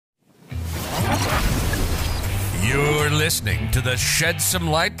listening to the Shed Some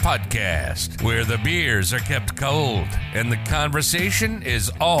Light podcast, where the beers are kept cold and the conversation is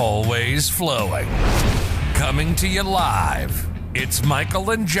always flowing. Coming to you live, it's Michael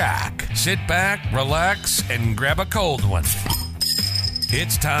and Jack. Sit back, relax, and grab a cold one.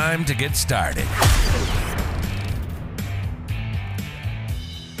 It's time to get started.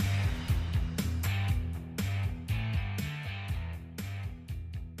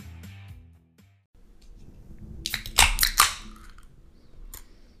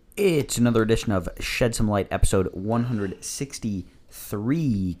 It's another edition of Shed Some Light, episode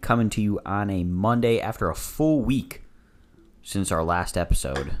 163, coming to you on a Monday after a full week since our last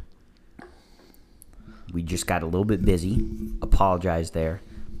episode. We just got a little bit busy. Apologize there.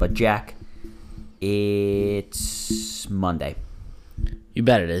 But, Jack, it's Monday. You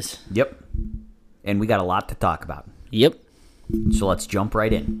bet it is. Yep. And we got a lot to talk about. Yep. So let's jump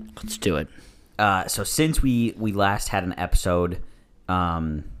right in. Let's do it. So since we last had an episode,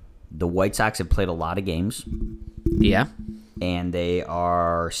 the White Sox have played a lot of games. Yeah. And they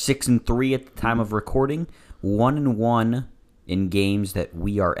are 6-3 at the time of recording, 1-1 in games that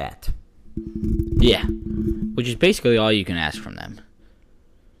we are at. Yeah. Which is basically all you can ask from them.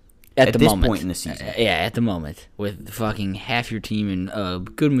 At the this moment. point in the season. Yeah, at the moment. With fucking half your team and a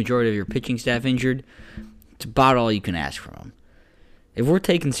good majority of your pitching staff injured, it's about all you can ask from them. If we're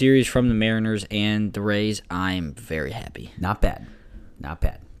taking series from the Mariners and the Rays, I'm very happy. Not bad. Not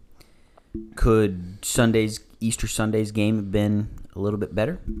bad. Could Easter Sunday's game have been a little bit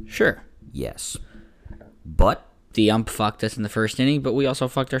better? Sure. Yes. But? The ump fucked us in the first inning, but we also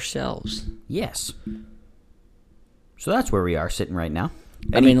fucked ourselves. Yes. So that's where we are sitting right now.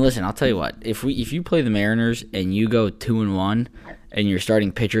 I mean, listen, I'll tell you what. If you play the Mariners and you go 2-1, and your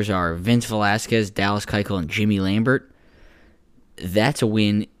starting pitchers are Vince Velasquez, Dallas Keuchel, and Jimmy Lambert, that's a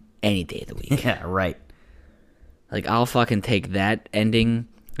win any day of the week. Yeah, right. Like, I'll fucking take that ending.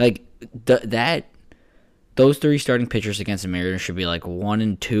 Like, those three starting pitchers against the Mariners should be like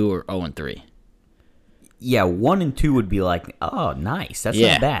 1-2 or 0-3. Yeah, 1-2 would be like, oh, nice. That's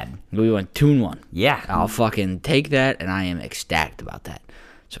not bad. We went 2-1. Yeah. I'll fucking take that, and I am ecstatic about that.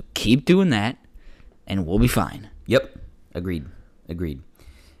 So keep doing that, and we'll be fine. Yep. Agreed.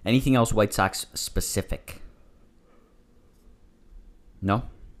 Anything else White Sox specific? No?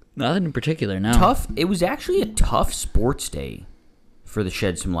 Nothing in particular, no. Tough. It was actually a tough sports day for the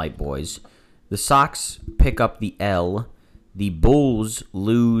Shed Some Light boys. The Sox pick up the L. The Bulls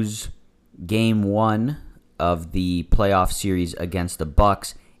lose Game 1 of the playoff series against the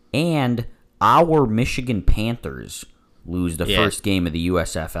Bucks. And our Michigan Panthers lose the first game of the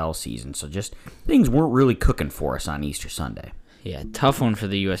USFL season. So just things weren't really cooking for us on Easter Sunday. Yeah, tough one for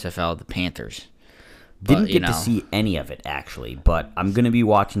the USFL, the Panthers. Didn't get to see any of it, actually, but I'm going to be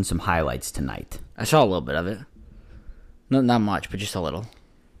watching some highlights tonight. I saw a little bit of it. No, not much, but just a little.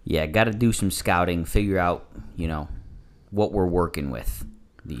 Yeah, got to do some scouting, figure out, what we're working with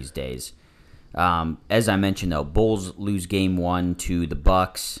these days. As I mentioned, though, Bulls lose Game 1 to the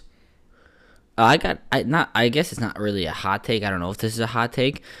Bucks. I guess it's not really a hot take. I don't know if this is a hot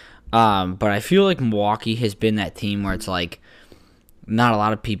take, but I feel like Milwaukee has been that team where it's like not a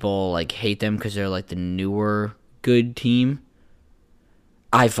lot of people like hate them because they're like the newer good team.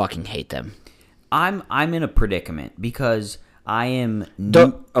 I fucking hate them. I'm in a predicament because I am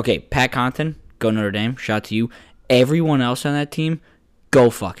okay, Pat Connaughton, go Notre Dame, shout out to you. Everyone else on that team,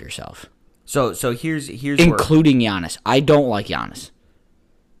 go fuck yourself. So here's including Giannis. I don't like Giannis.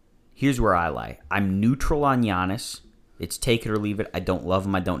 Here's where I lie. I'm neutral on Giannis. It's take it or leave it. I don't love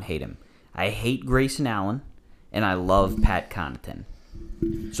him. I don't hate him. I hate Grayson Allen, and I love Pat Connaughton.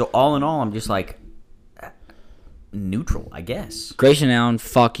 So all in all, I'm just like neutral, I guess. Grayson Allen,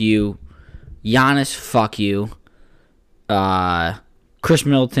 fuck you. Giannis, fuck you. Chris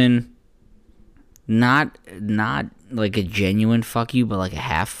Middleton, not like a genuine fuck you, but like a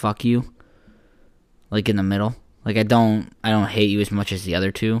half fuck you. Like in the middle. Like I don't hate you as much as the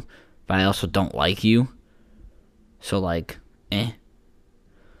other two, but I also don't like you. So like, But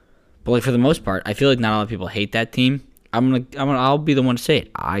like for the most part, I feel like not a lot of people hate that team. I'll be the one to say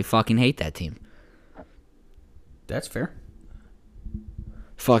it. I fucking hate that team. That's fair.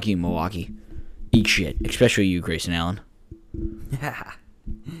 Fuck you, Milwaukee. Eat shit, especially you, Grayson Allen.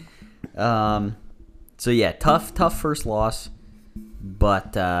 So yeah, tough first loss,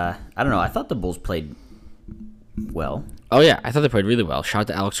 but I don't know. I thought the Bulls played well. Oh yeah, I thought they played really well. Shout out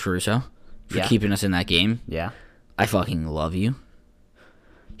to Alex Caruso for keeping us in that game. Yeah, I fucking love you.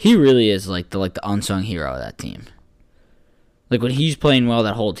 He really is like the unsung hero of that team. Like when he's playing well,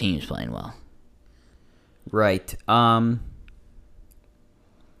 that whole team's playing well. Right.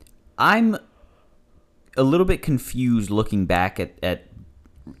 a little bit confused looking back at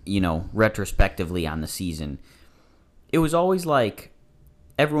retrospectively on the season. It was always like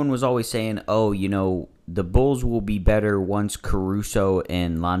everyone was always saying, "Oh, the Bulls will be better once Caruso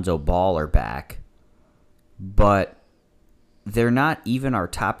and Lonzo Ball are back," but they're not even our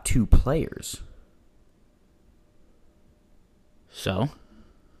top 2 players. So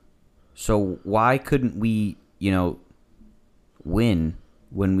why couldn't we, win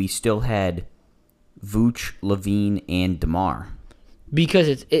when we still had Vooch, LaVine, and DeMar?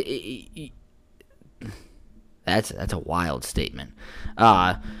 Because that's a wild statement.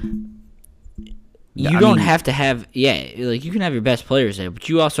 You don't have to have you can have your best players there, but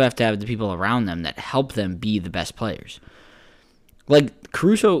you also have to have the people around them that help them be the best players. Like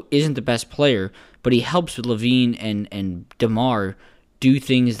Caruso isn't the best player, but he helps with LaVine and DeMar do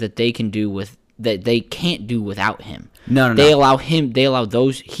things that they can do that they can't do without him. No. He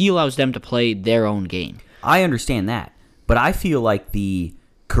allows them to play their own game. I understand that, but I feel like the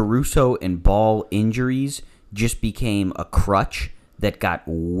Caruso and Ball injuries just became a crutch that got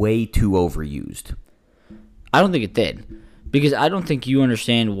way too overused. I don't think it did, because I don't think you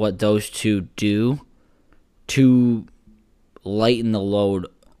understand what those two do to lighten the load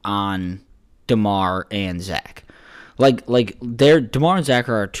on DeMar and Zach. Like DeMar and Zach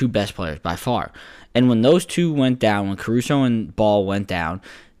are our 2 best players by far. And when those 2 went down, when Caruso and Ball went down,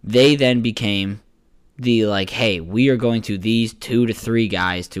 they then became the hey, we are going to these 2 to 3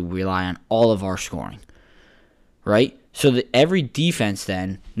 guys to rely on all of our scoring. Right? So that every defense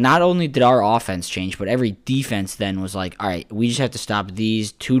then, not only did our offense change, but every defense then was like, all right, we just have to stop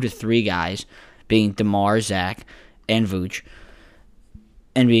these 2 to 3 guys, being DeMar, Zach, and Vooch,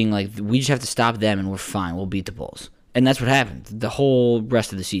 and being like, we just have to stop them and we're fine. We'll beat the Bulls. And that's what happened the whole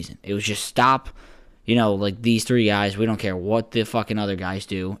rest of the season. It was just stop, these 3 guys. We don't care what the fucking other guys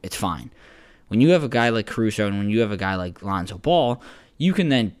do. It's fine. When you have a guy like Caruso and when you have a guy like Lonzo Ball, you can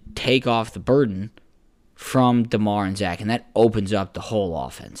then take off the burden from DeMar and Zach, and that opens up the whole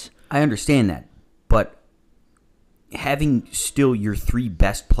offense. I understand that, but having still your 3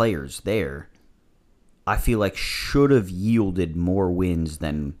 best players there, I feel like should have yielded more wins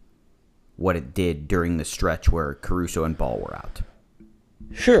than what it did during the stretch where Caruso and Ball were out.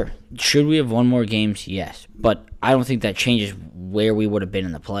 Sure. Should we have won more games? Yes. But I don't think that changes where we would have been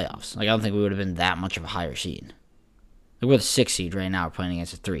in the playoffs. I don't think we would have been that much of a higher seed. We're the 6th seed right now. We're playing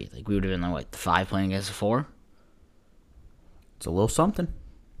against a 3. We would have been the 5 playing against a 4. It's a little something.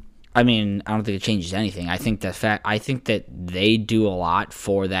 I mean, I don't think it changes anything. I think that they do a lot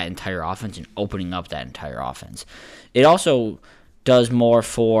for that entire offense and opening up that entire offense. It also does more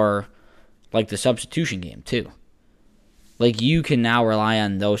for the substitution game too. You can now rely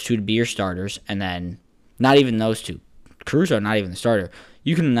on those 2 to be your starters, and then not even those 2. Caruso, not even the starter.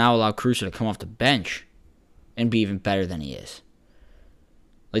 You can now allow Caruso to come off the bench and be even better than he is.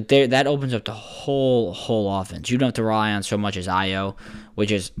 That opens up the whole offense. You don't have to rely on so much as Ayo,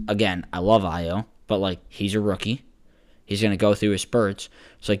 which is, again, I love Ayo, but he's a rookie. He's going to go through his spurts.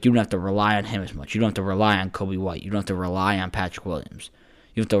 So you don't have to rely on him as much. You don't have to rely on Kobe White. You don't have to rely on Patrick Williams.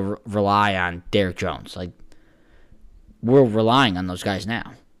 You have to rely on Derrick Jones. We're relying on those guys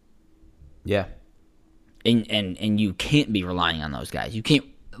now. Yeah. And you can't be relying on those guys. You can't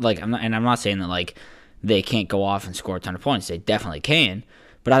I'm not saying that they can't go off and score a ton of points. They definitely can,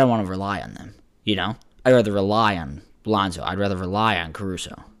 but I don't want to rely on them. I'd rather rely on Lonzo. I'd rather rely on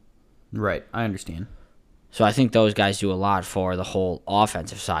Caruso. Right, I understand. So I think those guys do a lot for the whole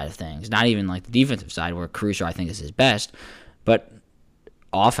offensive side of things. Not even the defensive side, where Caruso I think is his best, but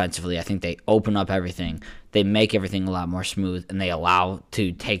offensively I think they open up everything. They make everything a lot more smooth, and they allow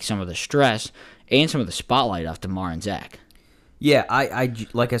to take some of the stress and some of the spotlight off DeMar and Zach. Yeah, I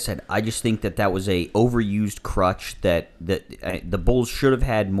like I said, I just think that was a overused crutch that the Bulls should have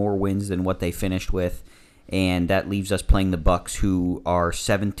had more wins than what they finished with, and that leaves us playing the Bucks, who are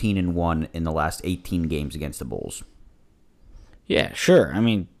 17-1 in the last 18 games against the Bulls. Yeah, sure. I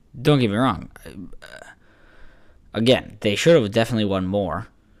mean, don't get me wrong. Again, they should have definitely won more,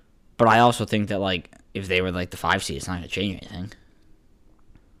 but I also think that if they were the 5 seed, it's not going to change anything.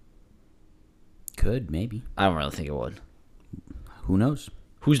 Could, maybe. I don't really think it would. Who knows?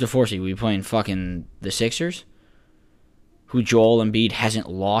 Who's the 4 seed? We playing fucking the Sixers? Who Joel Embiid hasn't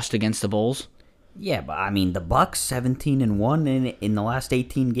lost against the Bulls? Yeah, but I mean, the Bucks 17-1 in the last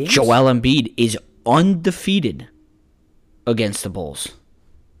 18 games. Joel Embiid is undefeated against the Bulls.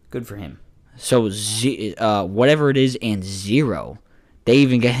 Good for him. So whatever it is and 0, they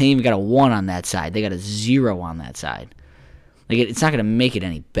even got a 1 on that side. They got a 0 on that side. It's not gonna make it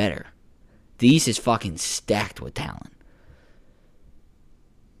any better. The East is fucking stacked with talent.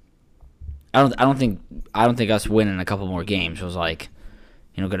 I don't think I don't think us winning a couple more games was like,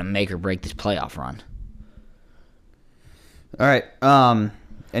 going to make or break this playoff run. All right.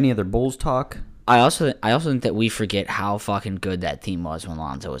 Any other Bulls talk? I also think that we forget how fucking good that team was when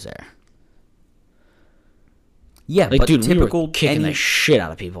Lonzo was there. Yeah, Like, but dude, typical we were kicking the shit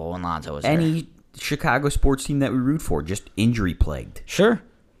out of people when Lonzo was there. any Chicago sports team that we root for, just injury plagued. Sure.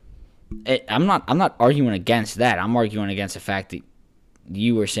 I'm not arguing against that. I'm arguing against the fact that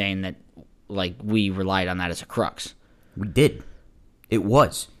you were saying that like we relied on that as a crux. We did. It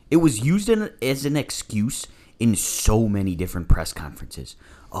was used as an excuse in so many different press conferences.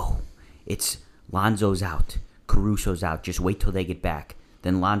 Oh, it's Lonzo's out, Caruso's out. Just wait till they get back.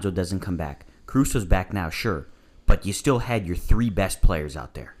 Then Lonzo doesn't come back. Caruso's back now, sure, but you still had your 3 best players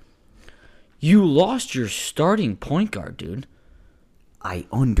out there. You lost your starting point guard, dude. I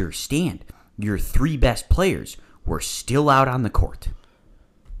understand. Your 3 best players were still out on the court.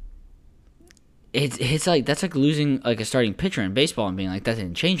 It's like that's like losing like a starting pitcher in baseball and being like that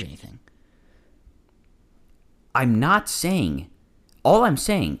didn't change anything. I'm not saying. All I'm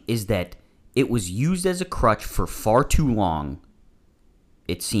saying is that it was used as a crutch for far too long,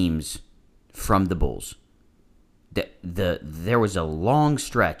 it seems, from the Bulls. There was a long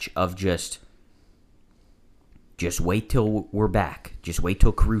stretch of just wait till we're back. Just wait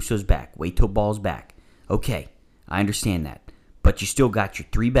till Caruso's back. Wait till Ball's back. Okay, I understand that. But you still got your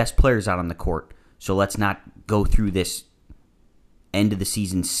 3 best players out on the court, so let's not go through this end of the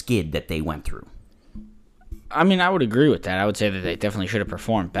season skid that they went through. I mean, I would agree with that. I would say that they definitely should have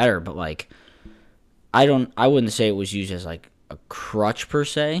performed better, but like I wouldn't say it was used as like a crutch per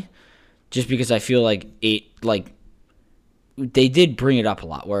se, just because I feel like it like they did bring it up a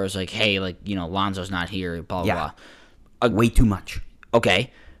lot where it was like, hey, like, Lonzo's not here, blah blah blah. Way too much. Okay.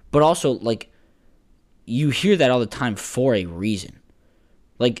 But also like you hear that all the time for a reason.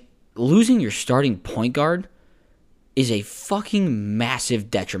 Like losing your starting point guard is a fucking massive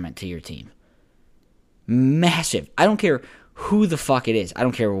detriment to your team. Massive. I don't care who the fuck it is. I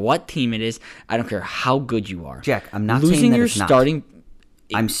don't care what team it is. I don't care how good you are. Jack, I'm not losing saying that your it's starting.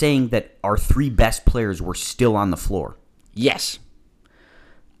 Not. I'm saying that our 3 best players were still on the floor. Yes.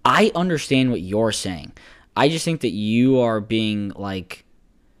 I understand what you're saying. I just think that you are being like,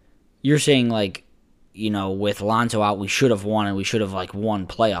 you're saying like, with Lonzo out, we should have won and we should have like won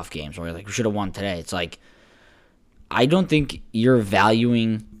playoff games, or like we should have won today. It's like, I don't think you're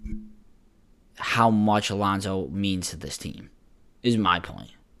valuing how much Lonzo means to this team, is my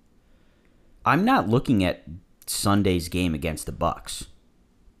point. I'm not looking at Sunday's game against the Bucks.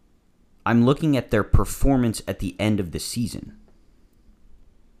 I'm looking at their performance at the end of the season.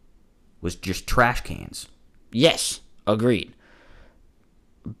 Was just trash cans. Yes, agreed.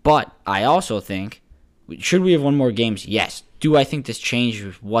 But I also think, should we have won more games? Yes. Do I think this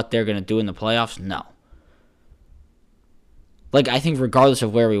changes what they're going to do in the playoffs? No. Like, I think regardless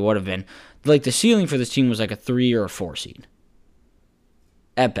of where we would have been, like, the ceiling for this team was like a 3 or a 4 seed.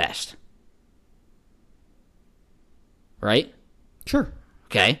 At best. Right? Sure.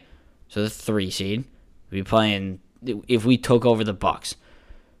 Okay. So the 3 seed. We'd be playing, if we took over the Bucks.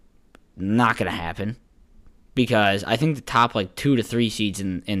 Not going to happen. Because I think the top, like, 2 to 3 seeds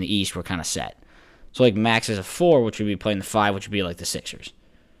in the East were kind of set. So, like, Max is a 4, which would be playing the 5, which would be like the Sixers.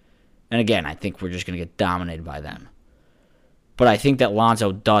 And again, I think we're just going to get dominated by them. But I think that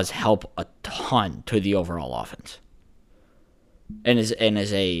Lonzo does help a ton to the overall offense. And is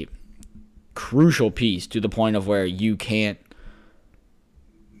a crucial piece to the point of where you can't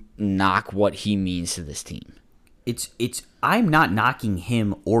knock what he means to this team. I'm not knocking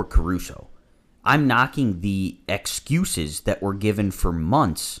him or Caruso. I'm knocking the excuses that were given for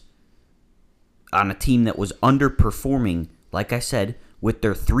months on a team that was underperforming, like I said, with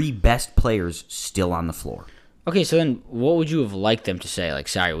their 3 best players still on the floor. Okay, so then what would you have liked them to say? Like,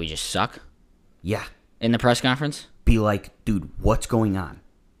 sorry, we just suck? Yeah. In the press conference? Be like, dude, what's going on?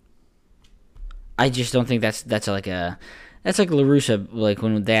 I just don't think that's like La Russa, like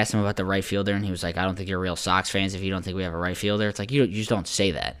when they asked him about the right fielder, and he was like, I don't think you're real Sox fans if you don't think we have a right fielder. It's like, you just don't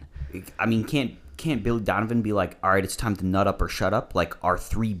say that. I mean, can't Billy Donovan be like, all right, it's time to nut up or shut up? Like, our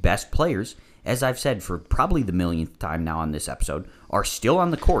 3 best players, as I've said for probably the millionth time now on this episode, are still on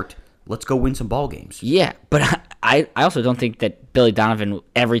the court. Let's go win some ball games. Yeah, but I also don't think that Billy Donovan,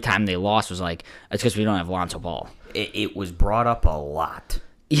 every time they lost, was like, it's because we don't have Lonzo Ball. It was brought up a lot.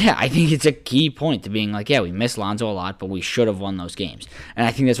 Yeah, I think it's a key point to being like, yeah, we missed Lonzo a lot, but we should have won those games. And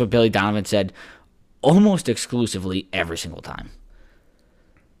I think that's what Billy Donovan said almost exclusively every single time.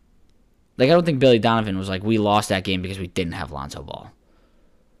 Like, I don't think Billy Donovan was like, we lost that game because we didn't have Lonzo Ball.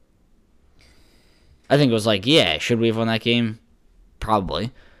 I think it was like, yeah, should we have won that game?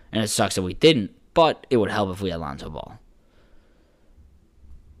 Probably. And it sucks that we didn't, but it would help if we had Lonzo Ball,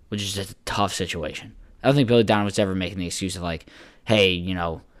 which is just a tough situation. I don't think Billy Donovan was ever making the excuse of like, hey,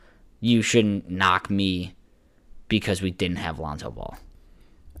 you shouldn't knock me because we didn't have Lonzo Ball.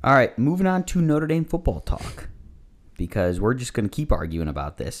 All right, moving on to Notre Dame football talk, because we're just going to keep arguing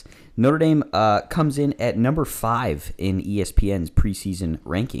about this. Notre Dame comes in at number 5 in ESPN's preseason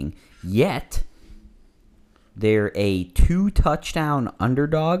ranking, yet they're a 2-touchdown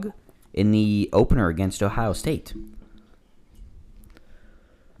underdog in the opener against Ohio State.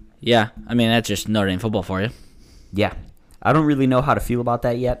 Yeah, I mean, that's just Notre Dame football for you. Yeah, I don't really know how to feel about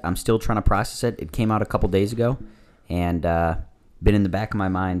that yet. I'm still trying to process it. It came out a couple days ago, and been in the back of my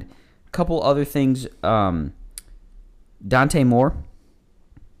mind. A couple other things. Dante Moore,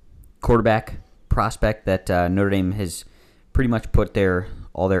 quarterback prospect that Notre Dame has pretty much put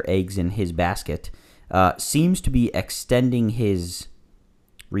all their eggs in his basket, seems to be extending his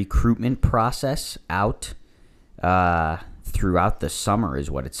recruitment process out throughout the summer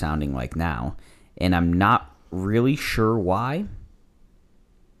is what it's sounding like now. And I'm not really sure why.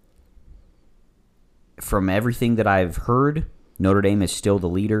 From everything that I've heard, Notre Dame is still the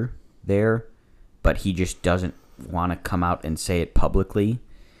leader there, but he just doesn't want to come out and say it publicly.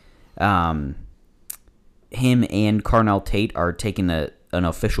 Him and Carnell Tate are taking an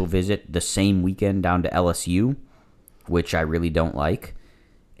official visit the same weekend down to LSU, which I really don't like.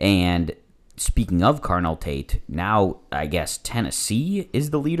 And speaking of Carnell Tate, now I guess Tennessee is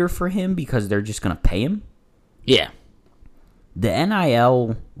the leader for him because they're just going to pay him. Yeah. The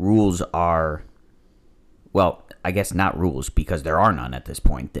NIL rules are, well, I guess not rules because there are none at this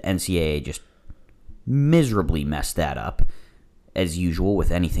point. The NCAA just miserably messed that up, as usual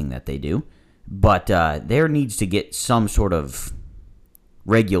with anything that they do. But there needs to get some sort of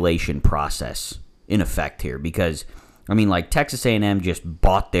regulation process in effect here because, I mean, like Texas A&M just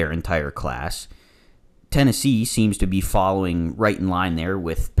bought their entire class. Tennessee seems to be following right in line there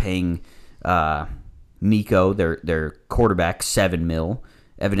with paying Nico, their quarterback, $7 million.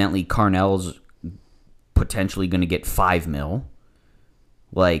 Evidently, Carnell's potentially going to get $5 million.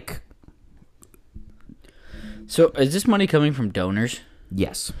 Like, so is this money coming from donors?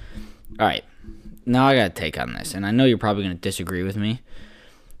 yes. All right. Now I got a take on this, and I know you're probably going to disagree with me,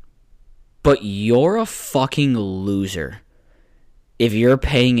 but you're a fucking loser if you're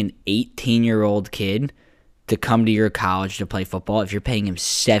paying an 18-year-old kid to come to your college to play football, if you're paying him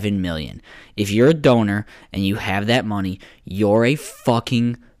 $7 million. If you're a donor and you have that money, you're a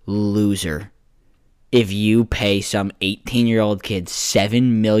fucking loser if you pay some 18-year-old kid $7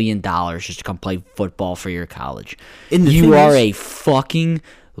 million just to come play football for your college. You are a fucking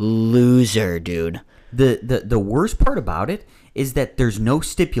loser, dude. The worst part about it is that there's no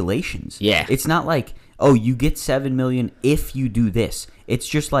stipulations. Yeah. It's not like, oh, you get $7 million if you do this. It's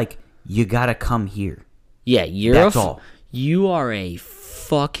just like, you gotta come here. Yeah, That's all. You are a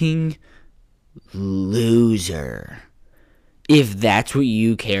fucking loser. If that's what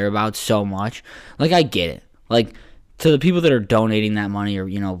you care about so much. Like, I get it. Like, to the people that are donating that money or,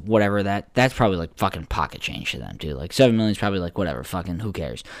 whatever, that's probably, like, fucking pocket change to them, too. Like, $7 million is probably, like, whatever, fucking who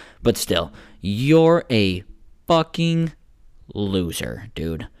cares. But still, you're a fucking loser,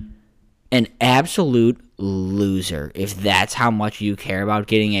 dude. An absolute loser. If that's how much you care about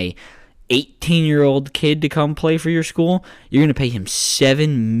getting a 18-year-old kid to come play for your school, you're going to pay him $7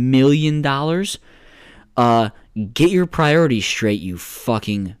 million? Get your priorities straight, you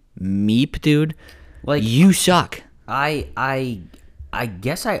fucking meep, dude. Like, you suck. I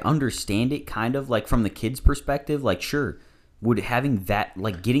guess I understand it kind of, like, from the kid's perspective. Like, sure, would having that,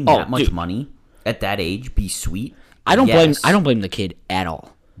 like, getting that much money at that age be sweet? I don't blame the kid at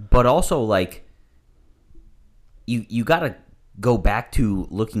all. But also, like, you got to go back to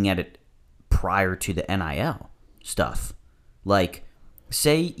looking at it prior to the NIL stuff. Like,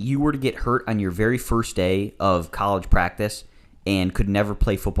 say you were to get hurt on your very first day of college practice and could never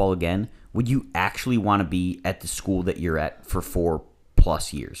play football again, would you actually want to be at the school that you're at for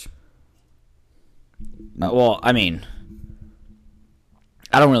 4+ years? Well, I mean,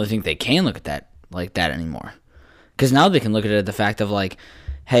 I don't really think they can look at that like that anymore. Because now they can look at it at the fact of, like,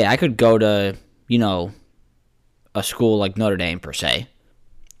 hey, I could go to, a school like Notre Dame, per se,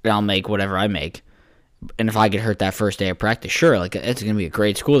 and I'll make whatever I make. And if I get hurt that first day of practice, sure, like, it's going to be a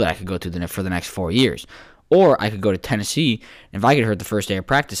great school that I could go to for the next 4 years. Or I could go to Tennessee, and if I get hurt the first day of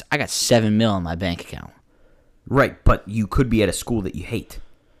practice, I got $7 million in my bank account. Right, but you could be at a school that you hate.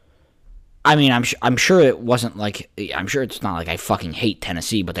 I mean, I'm sure it wasn't like, I'm sure it's not like I fucking hate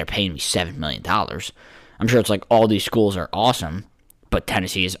Tennessee, but they're paying me $7 million. I'm sure it's like all these schools are awesome, but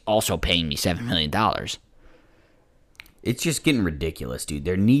Tennessee is also paying me $7 million. It's just getting ridiculous, dude.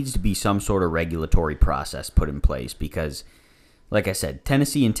 There needs to be some sort of regulatory process put in place because, like I said,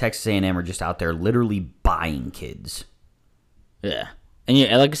 Tennessee and Texas A&M are just out there literally buying kids. Yeah. And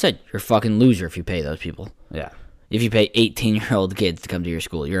like I said, you're a fucking loser if you pay those people. Yeah. If you pay 18-year-old kids to come to your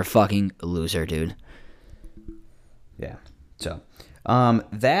school, you're a fucking loser, dude. Yeah. So,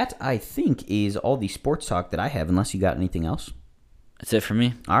 that, I think, is all the sports talk that I have, unless you got anything else. That's it for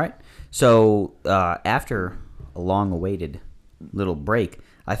me. All right. So, after a long-awaited little break,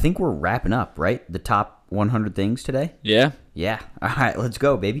 I think we're wrapping up, right? The top 100 things today? Yeah. Yeah. All right, let's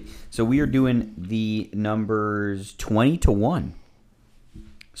go, baby. So we are doing the numbers 20 to 1.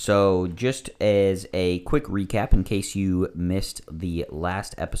 So just as a quick recap, in case you missed the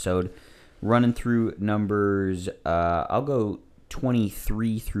last episode, running through numbers, I'll go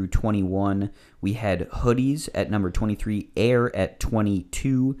 23 through 21. We had hoodies at number 23, Air at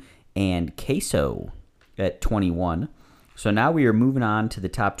 22, and Queso at 21. So now we are moving on to the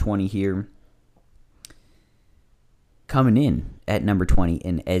top 20 here. Coming in at number 20,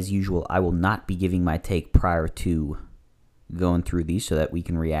 and as usual, I will not be giving my take prior to going through these so that we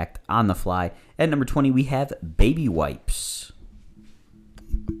can react on the fly. At number 20, we have baby wipes.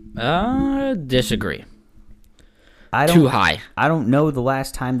 Disagree. Too high. I don't know the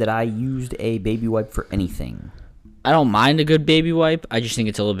last time that I used a baby wipe for anything. I don't mind a good baby wipe. I just think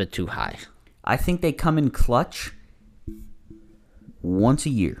it's a little bit too high. I think they come in clutch once a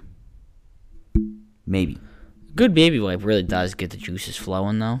year. Maybe. Good baby wipe really does get the juices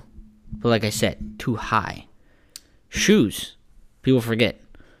flowing, though. But like I said, too high. Shoes. People forget.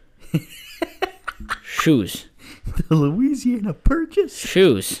 Shoes. The Louisiana Purchase.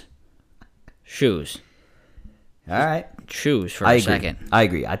 Shoes. All right. Shoes for a agree. Second. I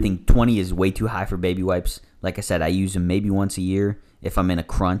agree. I think 20 is way too high for baby wipes. Like I said, I use them maybe once a year if I'm in a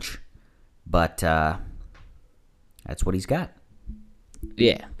crunch. But that's what he's got.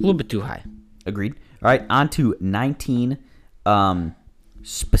 Yeah, a little bit too high. Agreed. All right, on to 19.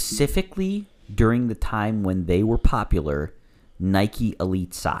 Specifically during the time when they were popular, Nike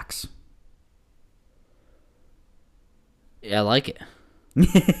Elite socks. Yeah, I like it.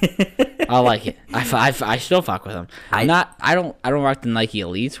 I like it. I still fuck with them. I don't rock the Nike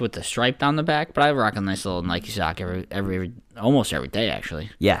Elites with the stripe down the back, but I rock a nice little Nike sock almost every day actually.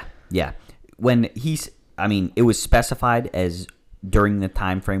 Yeah. When it was specified as during the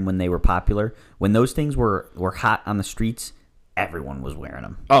time frame when they were popular. When those things were hot on the streets, everyone was wearing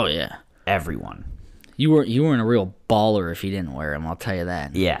them. Oh yeah, everyone. You weren't a real baller if you didn't wear them. I'll tell you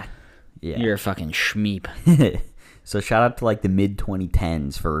that. Yeah. You're a fucking schmeep. So shout out to like the mid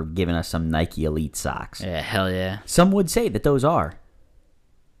 2010s for giving us some Nike Elite socks. Yeah, hell yeah. Some would say that those are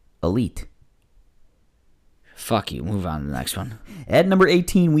elite. Fuck you. Move on to the next one. At number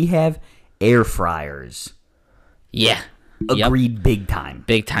 18, we have air fryers. Yeah. Agreed. Yep. Big time.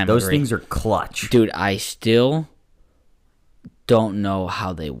 Big time. Those agreed. things are clutch. Dude, I still don't know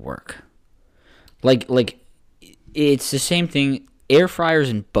how they work. Like it's the same thing. Air fryers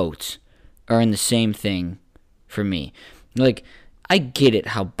and boats are in the same thing for me. Like, I get it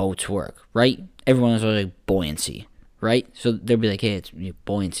how boats work, right? Everyone is always like buoyancy, right? So they'll be like, hey, it's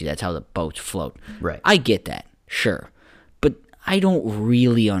buoyancy. That's how the boats float. Right. I get that, sure. But I don't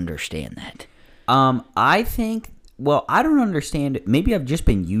really understand that. I think, well, I don't understand. Maybe I've just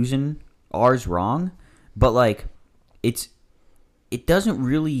been using ours wrong, but like, it doesn't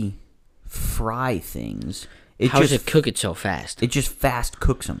really fry things. How does it cook it so fast? It just fast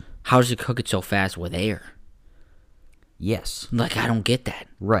cooks them. How does it cook it so fast with air? Yes. Like, I don't get that.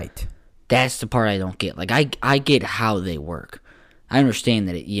 Right. That's the part I don't get. Like, I get how they work. I understand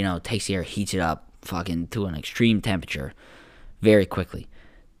that it, takes the air, heats it up fucking to an extreme temperature very quickly.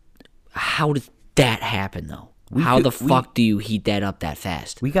 How does that happen, though? How the fuck do you heat that up that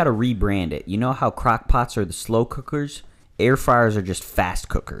fast? We got to rebrand it. You know how crock pots are the slow cookers? Air fryers are just fast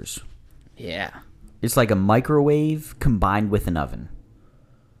cookers. Yeah. It's like a microwave combined with an oven.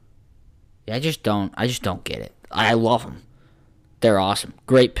 Yeah, I just don't get it. I love them. They're awesome.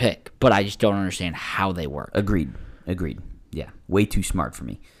 Great pick. But I just don't understand how they work. Agreed. Yeah, way too smart for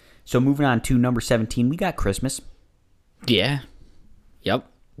me. So moving on to number 17, we got Christmas. Yeah. Yep.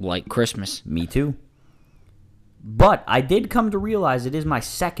 Like Christmas. Me too. But I did come to realize it is my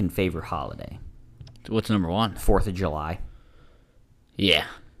second favorite holiday. What's number one? 4th of July. Yeah.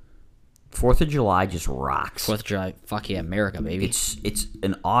 4th of July just rocks. 4th of July, fuck yeah, America, baby. It's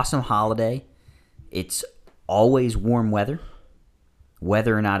an awesome holiday. It's always warm weather.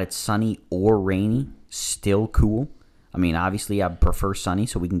 Whether or not it's sunny or rainy, still cool. I mean, obviously I prefer sunny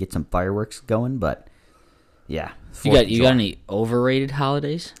so we can get some fireworks going, but yeah. You got any overrated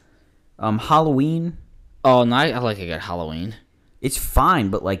holidays? Halloween, Oh, no, I like a good Halloween. It's fine,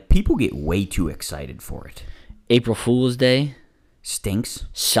 but like people get way too excited for it. April Fool's Day Stinks.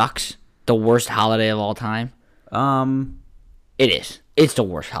 sucks. The worst holiday of all time. It is. It's the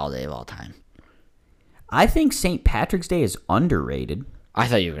worst holiday of all time. I think St. Patrick's Day is underrated. I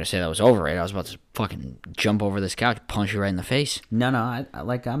thought you were going to say that was overrated. I was about to fucking jump over this couch, punch you right in the face. No,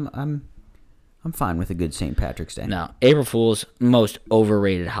 I'm fine with a good St. Patrick's Day. No, April Fool's, most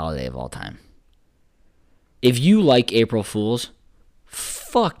overrated holiday of all time. If you like April Fool's,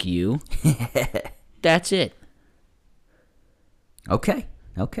 fuck you. That's it. Okay.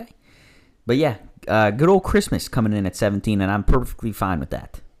 But yeah, good old Christmas coming in at 17, and I'm perfectly fine with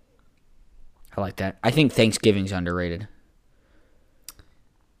that. I like that. I think Thanksgiving's underrated.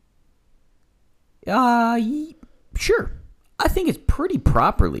 Sure. I think it's pretty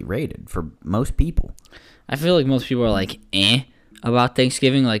properly rated for most people. I feel like most people are like, about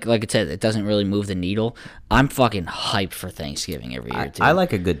Thanksgiving. Like I said, it doesn't really move the needle. I'm fucking hyped for Thanksgiving every year, too. I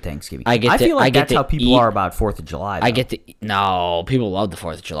like a good Thanksgiving. I feel like that's how people are about 4th of July, though. No, people love the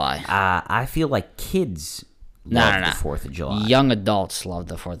 4th of July. I feel like kids love the 4th of July. Young adults love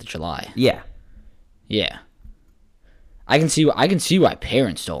the 4th of July. Yeah. Yeah. I can see why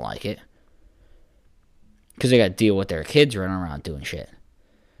parents don't like it. Because they got to deal with their kids running around doing shit.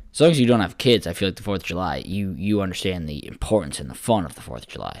 As long as you don't have kids, I feel like the 4th of July, you understand the importance and the fun of the 4th of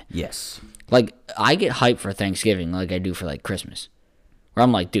July. Yes. Like, I get hyped for Thanksgiving like I do for, like, Christmas. Where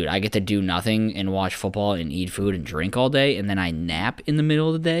I'm like, dude, I get to do nothing and watch football and eat food and drink all day, and then I nap in the middle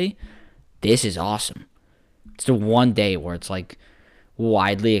of the day. This is awesome. It's the one day where it's, like,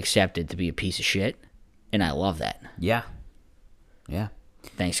 widely accepted to be a piece of shit, and I love that. Yeah.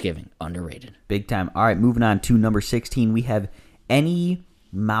 Thanksgiving, underrated. Big time. All right, moving on to number 16. We have any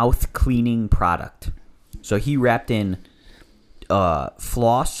mouth cleaning product. So he wrapped in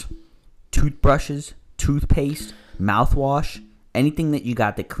floss, toothbrushes, toothpaste, mouthwash, anything that you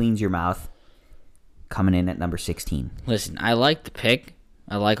got that cleans your mouth, coming in at number 16. Listen, I like the pick.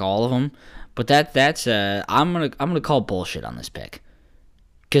 I like all of them, but that's I'm gonna call bullshit on this pick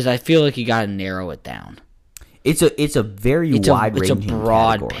because I feel like you gotta narrow it down. It's a very wide ranging. It's a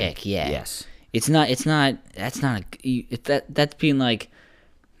broad category. pick. Yeah. Yes. That's being like,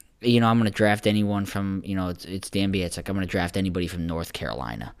 I'm going to draft anyone from, it's the NBA. It's like, I'm going to draft anybody from North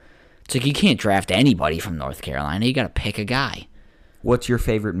Carolina. It's like, you can't draft anybody from North Carolina. You got to pick a guy. What's your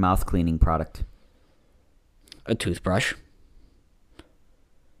favorite mouth cleaning product? A toothbrush.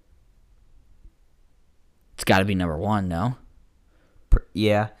 It's got to be number one, no?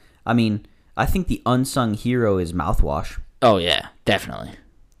 Yeah. I mean, I think the unsung hero is mouthwash. Oh, yeah, definitely.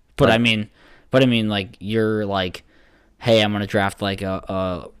 But I mean, like, you're like, hey, I'm going to draft, like,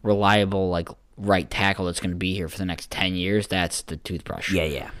 a reliable, like, right tackle that's going to be here for the next 10 years. That's the toothbrush.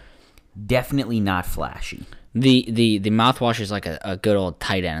 Yeah. Definitely not flashy. The mouthwash is like a good old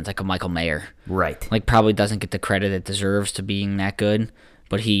tight end. It's like a Michael Mayer. Right. Like, probably doesn't get the credit it deserves to being that good,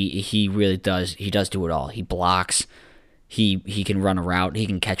 but he really does. He does do it all. He blocks. He can run a route. He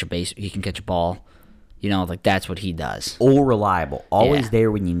can catch a base. He can catch a ball. Like, that's what he does. All reliable. Always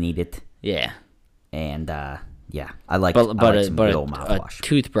there when you need it. Yeah. And, yeah, I like But some good old a mouthwash.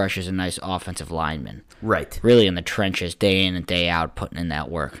 toothbrush is a nice offensive lineman. Right. Really in the trenches, day in and day out, putting in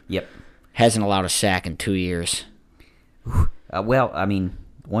that work. Yep. Hasn't allowed a sack in 2 years. Well, I mean,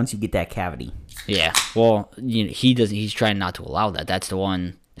 once you get that cavity. Yeah. Well, he doesn't. He's trying not to allow that. That's the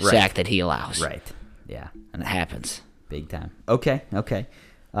one sack that he allows. Right. Yeah. And it happens. Big time. Okay.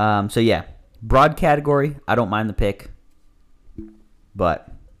 So, yeah, broad category. I don't mind the pick, but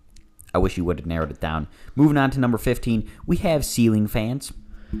I wish you would have narrowed it down. Moving on to number 15, we have ceiling fans.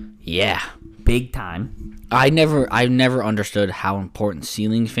 Yeah. Big time. I never understood how important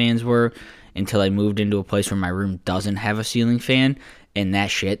ceiling fans were until I moved into a place where my room doesn't have a ceiling fan, and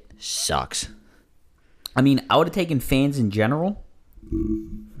that shit sucks. I mean, I would have taken fans in general,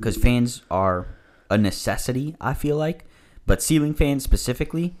 because fans are a necessity, I feel like. But ceiling fans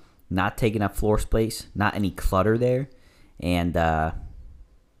specifically, not taking up floor space, not any clutter there, and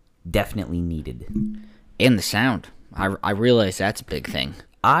definitely needed. And the sound. I realize that's a big thing.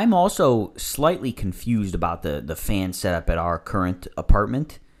 I'm also slightly confused about the fan setup at our current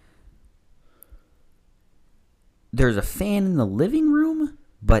apartment. There's a fan in the living room,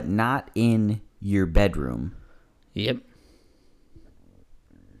 but not in your bedroom. Yep.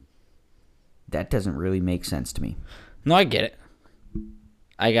 That doesn't really make sense to me. No, I get it.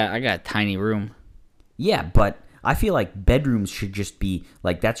 I got a tiny room. Yeah, but I feel like bedrooms should just be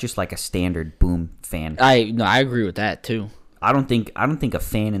like, that's just like a standard boom fan. I agree with that too. I don't think a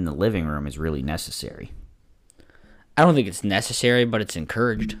fan in the living room is really necessary. I don't think it's necessary, but it's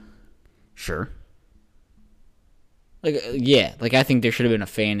encouraged. Sure. I think there should have been a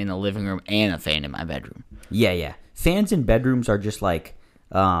fan in the living room and a fan in my bedroom. Yeah. Fans in bedrooms are just like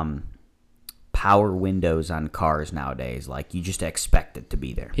power windows on cars nowadays. Like, you just expect it to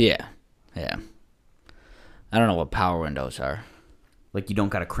be there. Yeah. I don't know what power windows are. Like, you don't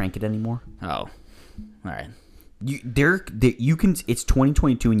got to crank it anymore. Oh, all right. You can. It's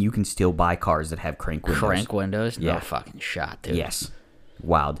 2022, and you can still buy cars that have crank windows. Crank windows? Yeah. No fucking shot, dude. Yes.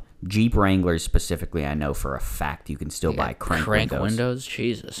 Wild. Jeep Wranglers specifically, I know for a fact you can still buy crank windows.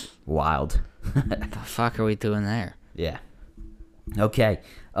 Jesus. Wild. What the fuck are we doing there? Yeah. Okay.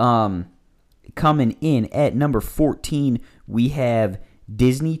 Coming in at number 14, we have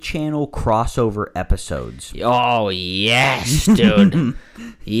Disney Channel crossover episodes. Oh, yes, dude.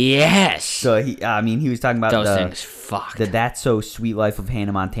 Yes. So he was talking about those things fucked. the That's So Sweet Life of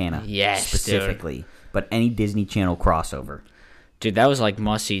Hannah Montana. Yes, specifically. dude. But any Disney Channel crossover. Dude, that was like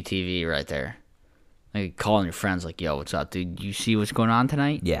must-see TV right there. Like calling your friends like, yo, what's up, dude? You see what's going on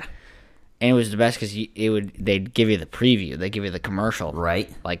tonight? Yeah. And it was the best because they'd give you the preview. They'd give you the commercial.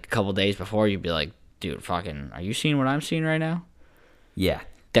 Right. Like a couple days before, you'd be like, dude, fucking, are you seeing what I'm seeing right now? Yeah.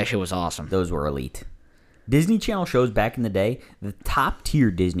 That shit was awesome. Those were elite. Disney Channel shows back in the day, the top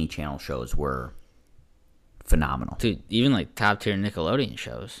tier Disney Channel shows were phenomenal. Dude, even like top tier Nickelodeon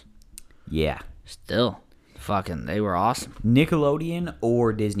shows. Yeah. Still. Fucking, they were awesome. Nickelodeon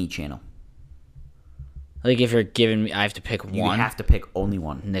or Disney Channel? Like if you're giving me, I have to pick one. You have to pick only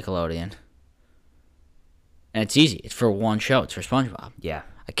one. Nickelodeon. And it's easy. It's for one show. It's for SpongeBob. Yeah.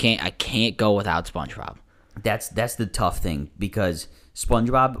 I can't go without SpongeBob. That's the tough thing because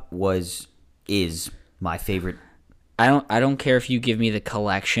SpongeBob is my favorite. I don't care if you give me the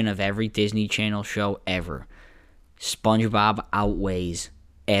collection of every Disney Channel show ever. SpongeBob outweighs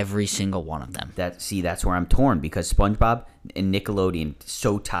every single one of them. That's where I'm torn because SpongeBob and Nickelodeon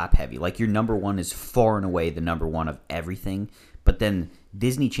so top heavy. Like your number one is far and away the number one of everything, but then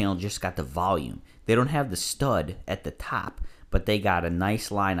Disney Channel just got the volume. They don't have the stud at the top, but they got a nice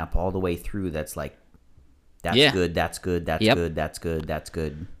lineup all the way through. That's like, that's good, that's good, that's good, that's good, that's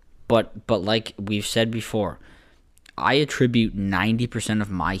good. But like we've said before, I attribute 90% of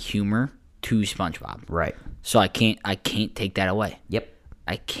my humor to SpongeBob. Right. So I can't take that away. Yep.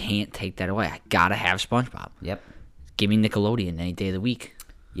 I can't take that away. I gotta have SpongeBob. Yep. Give me Nickelodeon any day of the week.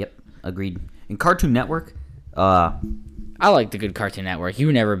 Yep. Agreed. And Cartoon Network, I like the good Cartoon Network. You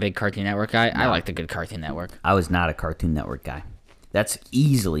were never a big Cartoon Network guy. I like the good Cartoon Network. I was not a Cartoon Network guy. That's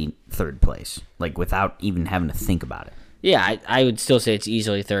easily third place, like without even having to think about it. Yeah, I would still say it's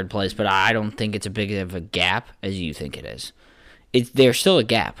easily third place, but I don't think it's as big of a gap as you think it is. There's still a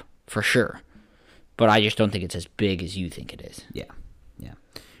gap, for sure. But I just don't think it's as big as you think it is. Yeah.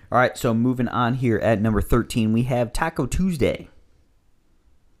 All right, so moving on here at number 13, we have Taco Tuesday.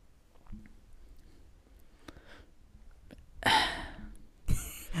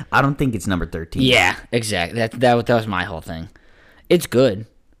 I don't think it's number 13. Yeah, exactly. That was my whole thing. It's good.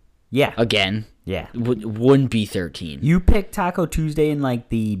 Yeah. Again. Yeah. Wouldn't be 13. You picked Taco Tuesday in like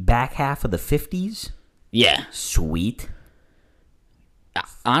the back half of the 50s? Yeah. Sweet.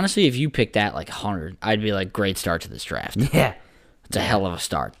 Honestly, if you picked that like 100, I'd be like, great start to this draft. Yeah. It's a hell of a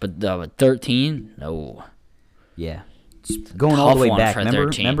start. But 13, no. Yeah. It's going all the way back.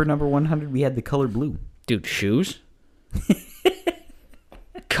 Remember number 100? We had the color blue. Dude, shoes?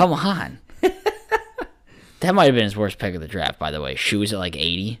 Come on. That might have been his worst pick of the draft, by the way. Shoes at like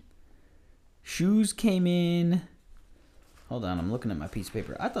 80. Shoes came in. Hold on, I'm looking at my piece of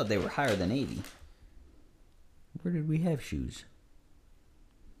paper. I thought they were higher than 80. Where did we have shoes?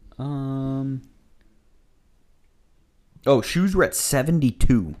 Oh, shoes were at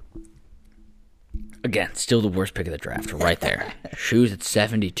 72. Again, still the worst pick of the draft, right there. Shoes at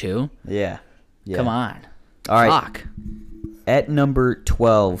 72? Yeah. Come on. All right. Fuck. At number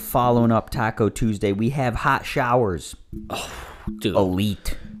 12, following up Taco Tuesday, we have hot showers. Oh, dude.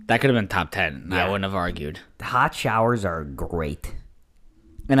 Elite. That could have been top 10. Yeah. I wouldn't have argued. The hot showers are great.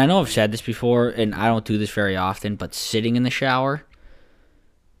 And I know I've said this before, and I don't do this very often, but sitting in the shower,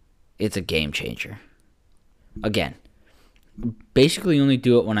 it's a game changer. Again, basically only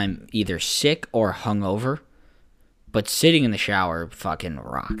do it when I'm either sick or hungover, but sitting in the shower fucking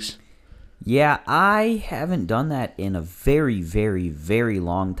rocks. Yeah, I haven't done that in a very, very, very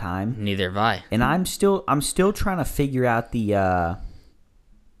long time. Neither have I. And I'm still trying to figure out the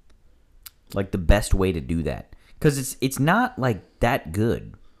like the best way to do that, because it's not like that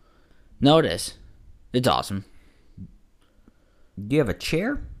good. No, it is. It's awesome. Do you have a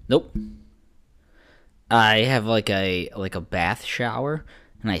chair? Nope. I have like a bath shower,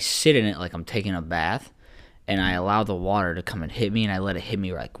 and I sit in it like I'm taking a bath, and I allow the water to come and hit me, and I let it hit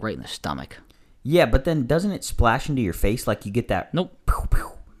me right in the stomach. Yeah, but then doesn't it splash into your face like you get that? Nope. Pew,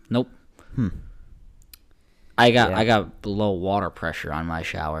 pew. Nope. I Yeah. got low water pressure on my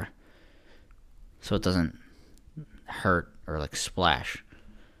shower, so it doesn't hurt or like splash.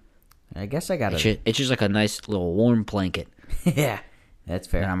 I guess I got It's just like a nice little warm blanket Yeah, that's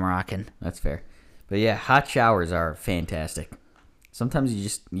that fair. I'm rocking. That's fair. But yeah, hot showers are fantastic. Sometimes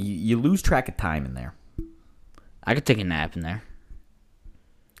you lose track of time in there. I could take a nap in there.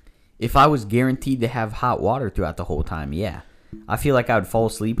 If I was guaranteed to have hot water throughout the whole time, yeah. I feel like I would fall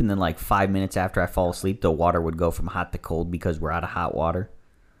asleep, and then like 5 minutes after I fall asleep, the water would go from hot to cold because we're out of hot water.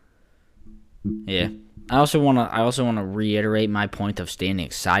 Yeah. I also wanna reiterate my point of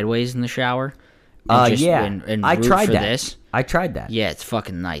standing sideways in the shower. Yeah, and I root tried for that. this. I tried that. Yeah, it's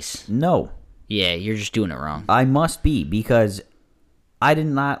fucking nice. No, Yeah, you're just doing it wrong. I must be because I did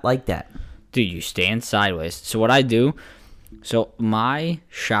not like that. Dude, you stand sideways. So what I do, so my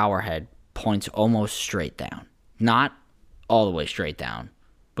shower head points almost straight down. Not all the way straight down,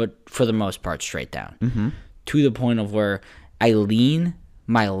 but for the most part straight down. Mm-hmm. To the point of where I lean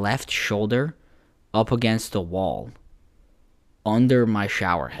my left shoulder up against the wall under my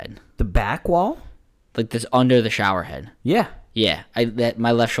shower head. The back wall? Like this under the shower head. Yeah. Yeah,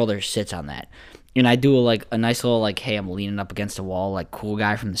 my left shoulder sits on that. And I do a nice little hey, I'm leaning up against the wall, like cool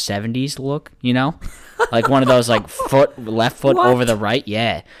guy from the 70s look, you know? Like one of those left foot What? over the right,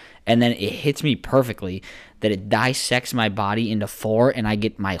 yeah. And then it hits me perfectly that it dissects my body into 4 and I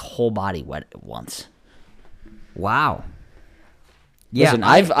get my whole body wet at once. Wow. Yeah, Listen,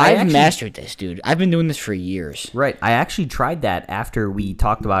 I I've actually- mastered this, dude. I've been doing this for years. Right. I actually tried that after we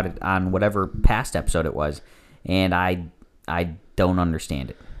talked about it on whatever past episode it was, and I don't understand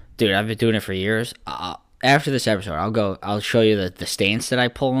it. Dude, I've been doing it for years. After this episode, I'll show you the stance that I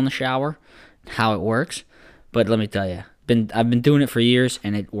pull in the shower, how it works. But let me tell you, I've been doing it for years,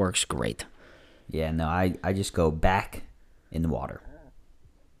 and it works great. Yeah, no, I just go back in the water.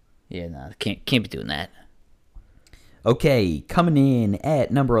 Yeah, no, can't be doing that. Okay, coming in at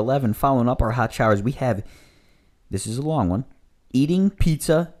number 11, following up our hot showers, we have, this is a long one, eating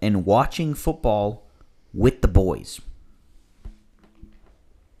pizza and watching football with the boys.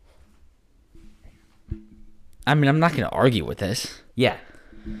 I mean, I'm not going to argue with this. Yeah.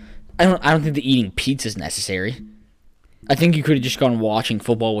 I don't think the eating pizza is necessary. I think you could have just gone watching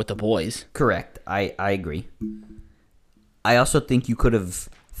football with the boys. Correct. I agree. I also think you could have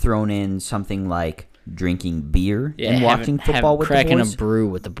thrown in something like drinking beer and watching football with the cracking boys. a brew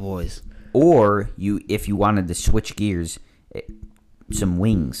with the boys. Or if you wanted to switch gears, some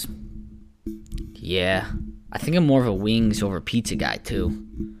wings. Yeah, I think I'm more of a wings over pizza guy too.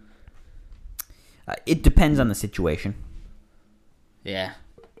 It depends on the situation. Yeah,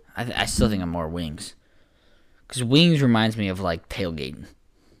 I still think I'm more wings. Because wings reminds me of tailgating.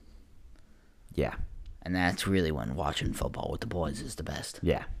 Yeah. And that's really when watching football with the boys is the best.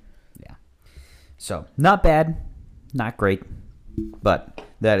 Yeah. Yeah. So, not bad, not great, but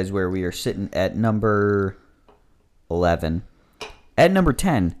that is where we are sitting at number 11. At number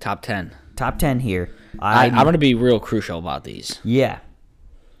 10, Top 10. top 10 here. I'm going to be real crucial about these. Yeah.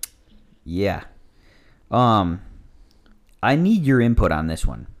 Yeah. I need your input on this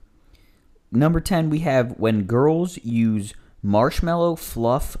one. Number 10, we have when girls use marshmallow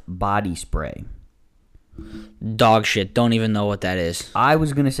fluff body spray. Dog shit. Don't even know what that is. I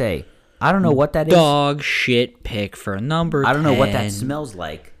was going to say, I don't know what that is. Dog shit pick for number 10. I don't know what that smells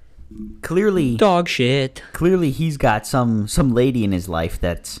like. Clearly, Dog shit. he's got some lady in his life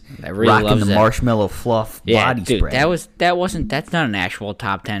that's That really rocking loves the that. marshmallow fluff body dude, spray. that's not an actual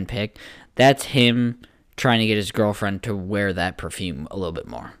top 10 pick. That's him trying to get his girlfriend to wear that perfume a little bit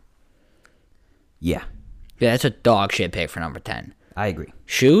more. Yeah, Yeah, that's a dog shit pick for number 10. I agree.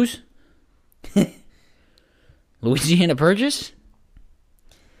 Shoes? Louisiana Purchase?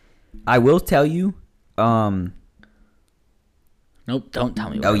 I will tell you. Nope, don't tell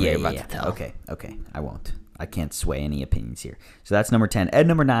me what you're about to tell. Okay, I won't. I can't sway any opinions here. So that's number 10. At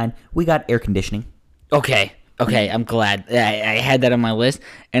number 9, we got air conditioning. Okay, I'm glad. I had that on my list,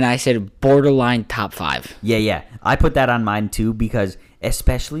 and I said borderline top 5. Yeah. I put that on mine too because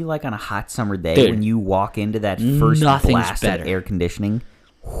especially on a hot summer day Dude, when you walk into that first nothing's blast better. of air conditioning.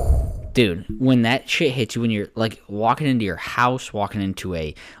 Dude, when that shit hits you, when you're walking into your house, walking into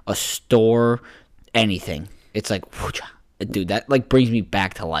a store, anything, it's whoosh, dude, that brings me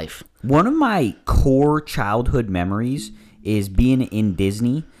back to life. One of my core childhood memories is being in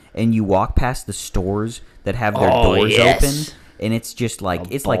Disney and you walk past the stores that have their doors open and it's just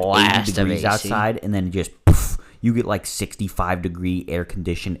it's 80 blast of degrees AC. outside and then just poof, you get 65 degree air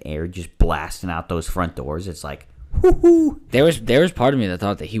conditioned air just blasting out those front doors. It's There was part of me that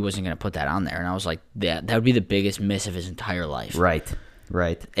thought that he wasn't going to put that on there, and I was like, that would be the biggest miss of his entire life. Right.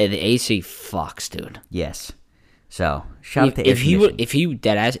 And the AC fucks, dude. Yes. So shout out to if he would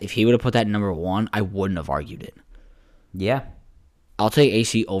have put that number 1, I wouldn't have argued it. Yeah. I'll take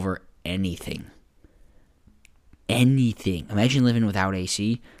AC over anything. Anything. Imagine living without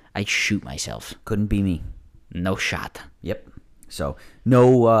AC. I'd shoot myself. Couldn't be me. No shot. Yep. So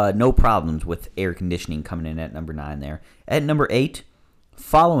no problems with air conditioning coming in at number 9 there. At number 8,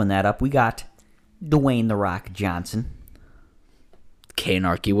 following that up, we got Dwayne The Rock Johnson. Can't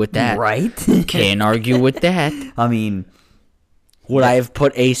argue with that. Right? Can't argue with that. I mean, would I have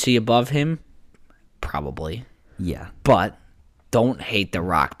put AC above him? Probably. Yeah. But don't hate The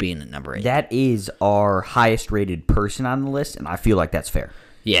Rock being at number 8. That is our highest rated person on the list, and I feel like that's fair.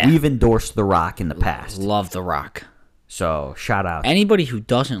 Yeah. We've endorsed The Rock in the past. Love The Rock. So, shout out. Anybody who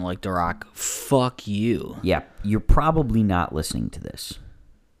doesn't like The Rock, fuck you. Yeah, you're probably not listening to this.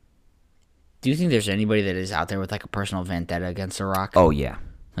 Do you think there's anybody that is out there with like a personal vendetta against The Rock? Oh, yeah.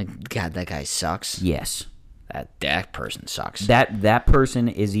 Like, God, that guy sucks. Yes. That person sucks. That person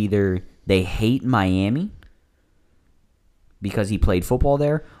is either they hate Miami because he played football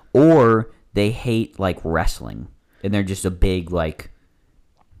there, or they hate, like, wrestling. And they're just a big, like,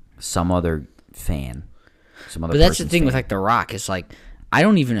 some other fan. But that's the thing with, like, The Rock. Is like, I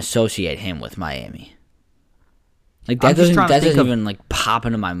don't even associate him with Miami. Like, that doesn't even, like, pop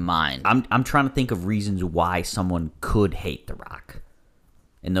into my mind. I'm trying to think of reasons why someone could hate The Rock.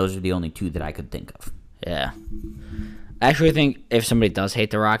 And those are the only 2 that I could think of. Yeah. I actually think if somebody does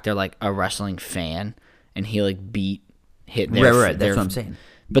hate The Rock, they're, like, a wrestling fan, and he, like, hit their... Right, that's what I'm saying.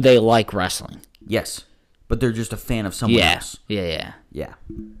 But they like wrestling. Yes. But they're just a fan of someone else. Yeah.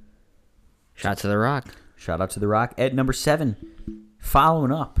 Shout out to The Rock. Shout out to The Rock. At number 7,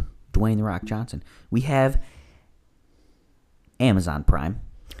 following up, Dwayne The Rock Johnson, we have Amazon Prime.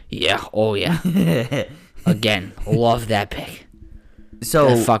 Yeah. Oh, yeah. Again, love that pick. So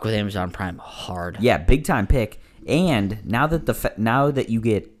I fuck with Amazon Prime hard. Yeah, big time pick. And now that you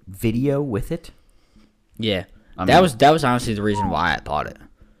get video with it, yeah, that was honestly the reason why I bought it.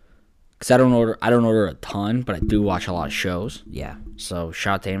 Because I don't order a ton, but I do watch a lot of shows. Yeah. So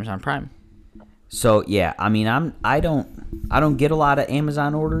shout out to Amazon Prime. So yeah, I mean I don't get a lot of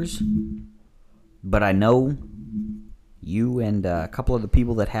Amazon orders, but I know you and a couple of the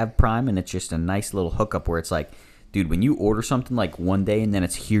people that have Prime, and it's just a nice little hookup where it's like, dude, when you order something like one day and then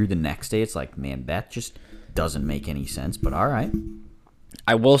it's here the next day, it's like, man, that just doesn't make any sense, but all right.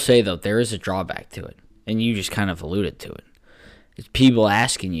 I will say, though, there is a drawback to it, and you just kind of alluded to it. It's people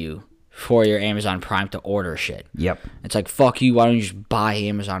asking you for your Amazon Prime to order shit. Yep. It's like, fuck you, why don't you just buy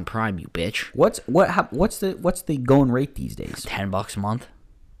Amazon Prime, you bitch? What's the going rate these days? $10 a month.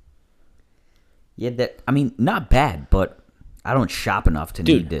 Yeah, not bad, but I don't shop enough to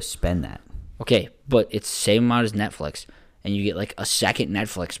need to spend that. Okay, but it's the same amount as Netflix, and you get like a second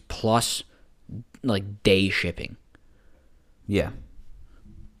Netflix plus like day shipping. Yeah.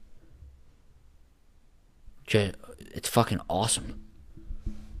 It's fucking awesome.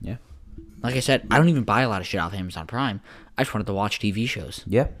 Yeah. Like I said, I don't even buy a lot of shit off Amazon Prime. I just wanted to watch TV shows.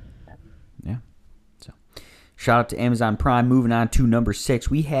 Yeah. Yeah. So, shout out to Amazon Prime. Moving on to number 6,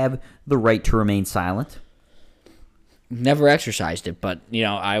 we have The Right to Remain Silent. Never exercised it, but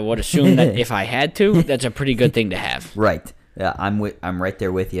I would assume that if I had to, that's a pretty good thing to have. Right. Yeah, I'm right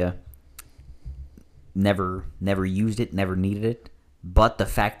there with you. Never used it, never needed it, but the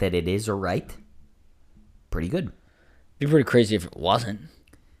fact that it is a right, pretty good. It'd be pretty crazy if it wasn't.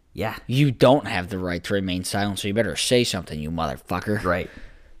 Yeah. You don't have the right to remain silent, so you better say something, you motherfucker. Right.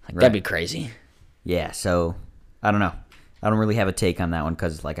 That'd be crazy. Yeah, so, I don't know. I don't really have a take on that one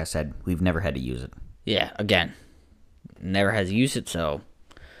because, like I said, we've never had to use it. Yeah, again, never had to use it, so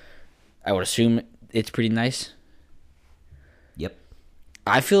I would assume it's pretty nice. Yep.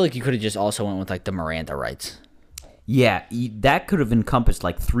 I feel like you could have just also went with, like, the Miranda rights. Yeah, that could have encompassed,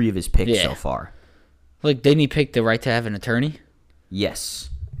 like, 3 of his picks so far. Like, didn't he pick the right to have an attorney? Yes.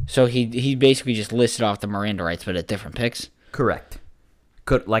 So he basically just listed off the Miranda rights, but at different picks? Correct.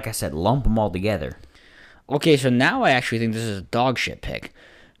 Could, like I said, lump them all together. Okay, so now I actually think this is a dog shit pick.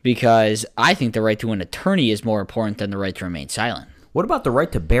 Because I think the right to an attorney is more important than the right to remain silent. What about the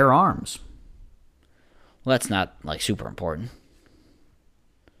right to bear arms? Well, that's not, like, super important.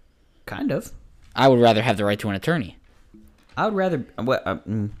 Kind of. I would rather have the right to an attorney. I would rather...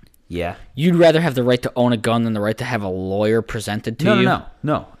 yeah. You'd rather have the right to own a gun than the right to have a lawyer presented to you?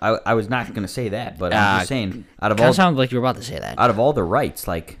 No. I was not going to say that, but I'm just saying... Sounded like you were about to say that. Out of all the rights,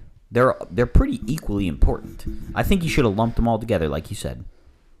 like, they're pretty equally important. I think you should have lumped them all together, like you said.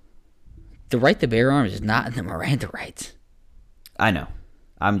 The right to bear arms is not in the Miranda rights. I know.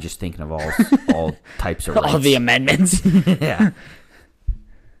 I'm just thinking of all types of rights. All the amendments. Yeah.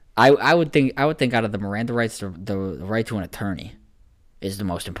 I would think out of the Miranda rights, the right to an attorney is the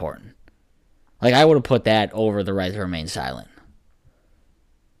most important. Like, I would have put that over the right to remain silent.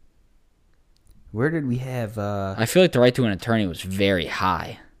 Where did we have... I feel like the right to an attorney was very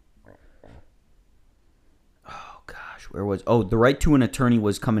high. Oh, gosh. Where was... Oh, the right to an attorney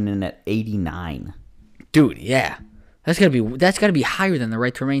was coming in at 89. Dude, yeah. That's gotta be higher than the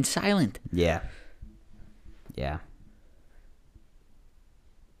right to remain silent. Yeah. Yeah.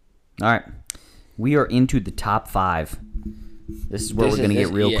 All right. We are into the top 5. This is where we're going to get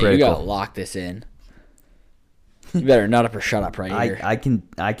real critical. You gotta lock this in. You better nut up or shut up right here.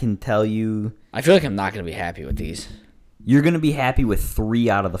 I can tell you... I feel like I'm not gonna be happy with these. You're going to be happy with 3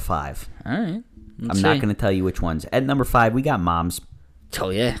 out of the 5. All right. I'm not going to tell you which ones. At number 5, we got moms. Oh,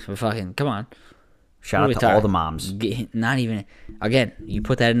 yeah. Fucking, come on. Shout out to all the moms. Not even... Again, you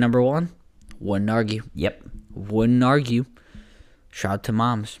put that in number 1, wouldn't argue. Yep. Wouldn't argue. Shout out to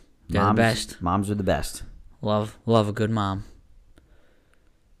moms. They're the best. Moms are the best. Love a good mom.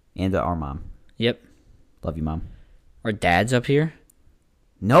 And our mom. Yep. Love you, Mom. Our dad's up here.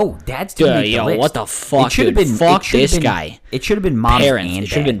 No, Dad's didn't make the list. What the fuck, it should have dude? been, Fuck this guy. It should have been moms Parents. and It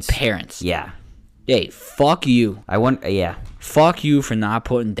should have been dads. parents. Yeah. Hey, fuck you. Yeah. Fuck you for not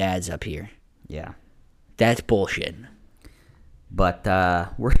putting dads up here. Yeah. That's bullshit. But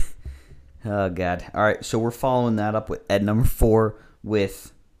we're... Oh, God. All right, so we're following that up with at number 4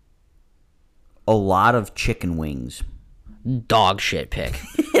 with a lot of chicken wings. Dog shit pick.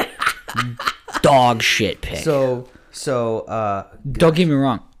 Dog shit pick. So don't get me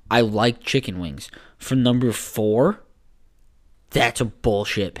wrong. I like chicken wings. For number 4, that's a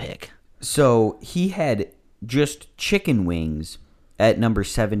bullshit pick. So he had just chicken wings at number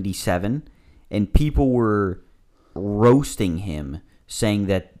 77, and people were roasting him, saying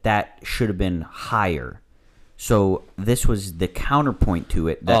that should have been higher. So this was the counterpoint to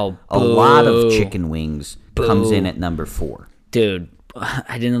it, that a lot of chicken wings comes in at number 4. Dude,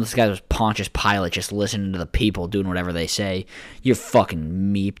 I didn't know this guy was Pontius Pilate just listening to the people doing whatever they say. You're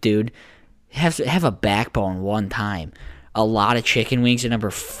fucking meep, dude. Have a backbone one time. A lot of chicken wings at number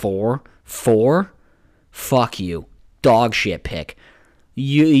 4? 4? Fuck you. Dog shit pick.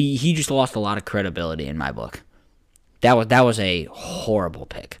 He just lost a lot of credibility in my book. That was a horrible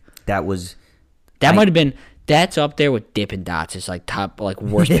pick. That was... Might have been... That's up there with Dippin' Dots. It's like top, like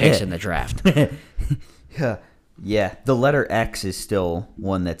worst picks in the draft. Yeah, the letter X is still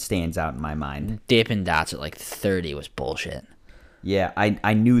one that stands out in my mind. Dippin' Dots at like 30 was bullshit. Yeah,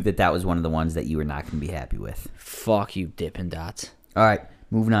 I knew that was one of the ones that you were not going to be happy with. Fuck you, Dippin' Dots. All right,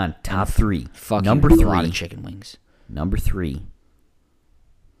 moving on. Top 3. Fuck number you, 3. a lot of chicken wings. Number 3.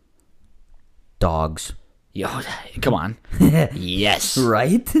 Dogs. Yo, come on. Yes.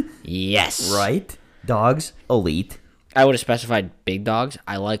 Right? Yes. Right? Dogs, elite. I would have specified big dogs.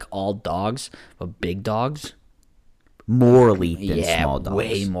 I like all dogs, but big dogs? More elite than small dogs.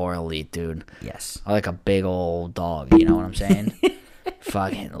 Way more elite, dude. Yes. I like a big old dog, you know what I'm saying?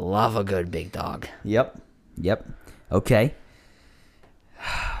 Fucking love a good big dog. Yep. Okay.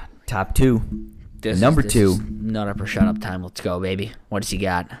 Top 2. Number 2. Nut up or shut up time. Let's go, baby. What does he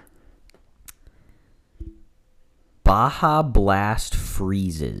got? Baja Blast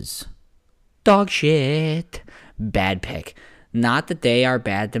Freezes. Dog shit. Bad pick. Not that they are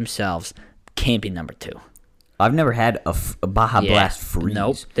bad themselves. Can't be number 2. I've never had a Baja Blast Freeze.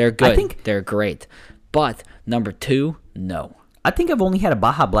 Nope. They're good. They're great. But number 2, no. I think I've only had a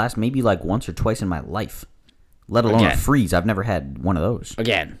Baja Blast maybe like once or twice in my life. Let alone a freeze. I've never had one of those.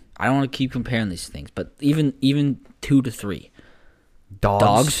 Again, I don't want to keep comparing these things, but even 2 to 3.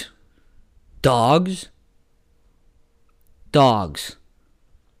 Dogs.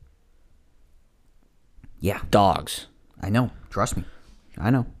 Yeah. Dogs. I know. Trust me. I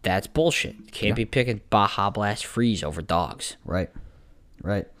know. That's bullshit. You can't be picking Baja Blast Freeze over dogs. Right.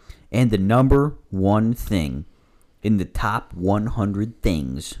 And the number 1 thing in the top 100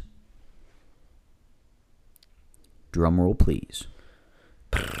 things. Drum roll, please.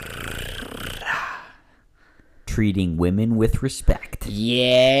 Treating women with respect.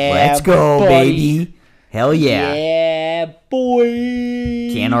 Yeah. Let's go, buddy. baby. Hell yeah. Yeah, boy.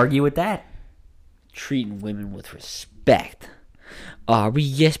 Can't argue with that. Treating women with respect.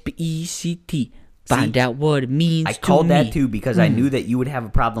 RESPECT. Find out what it means. I called to me. that too because I knew that you would have a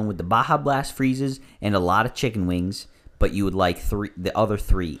problem with the Baja Blast Freezes and a lot of chicken wings, but you would like the other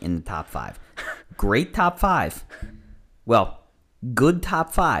 3 in the top 5. Great top 5. Well, good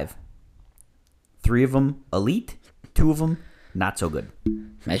top 5. 3 of them elite, 2 of them not so good.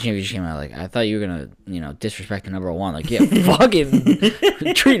 Imagine if you just came out like, I thought you were gonna, disrespect the number one. Like, yeah,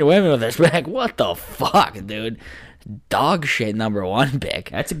 fucking treating women with respect. What the fuck, dude? Dog shit number one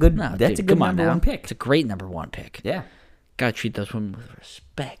pick. That's a good. No, that's dude, a good come on number now. one pick. It's a great number one pick. Yeah. Gotta treat those women with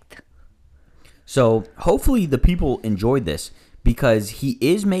respect. So hopefully the people enjoyed this because he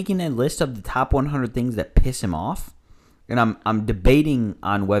is making a list of the top 100 things that piss him off, and I'm debating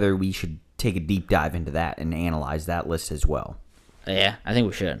on whether we should take a deep dive into that and analyze that list as well. Yeah, I think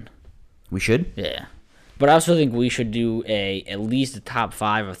we should. We should? Yeah, but I also think we should do at least the top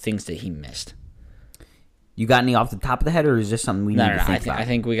 5 of things that he missed. You got any off the top of the head, or is this something we need to think about? I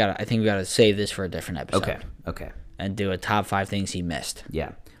think we gotta save this for a different episode. Okay. And do a top 5 things he missed.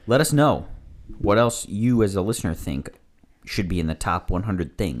 Yeah. Let us know what else you as a listener think should be in the top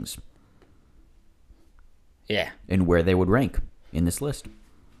 100 things. Yeah. And where they would rank in this list.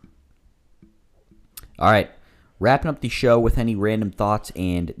 All right. Wrapping up the show with any random thoughts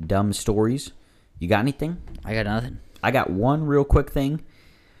and dumb stories. You got anything? I got nothing. I got one real quick thing.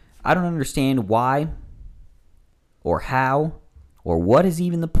 I don't understand why or how or what is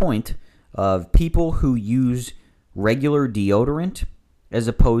even the point of people who use regular deodorant as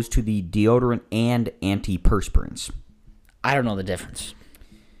opposed to the deodorant and antiperspirants. I don't know the difference.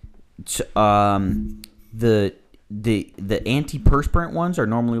 The antiperspirant ones are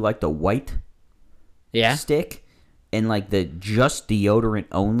normally like the white stick, and like the just deodorant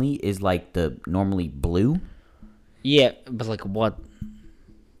only is like the normally blue. Yeah, but like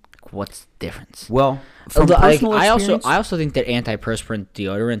what's the difference? Well, from I personal experience, also think that antiperspirant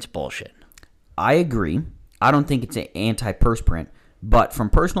deodorant's bullshit. I agree. I don't think it's an antiperspirant, but from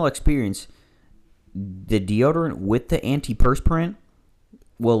personal experience, the deodorant with the antiperspirant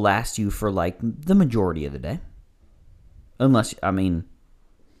will last you for like the majority of the day. Unless, I mean,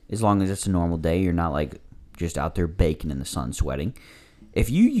 as long as it's a normal day, you're not like just out there baking in the sun sweating.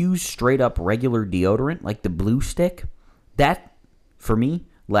 If you use straight up regular deodorant, like the blue stick, that, for me,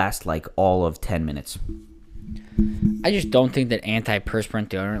 lasts like all of 10 minutes. I just don't think that antiperspirant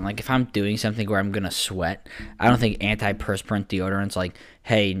deodorant, like if I'm doing something where I'm going to sweat, I don't think antiperspirant deodorant's like,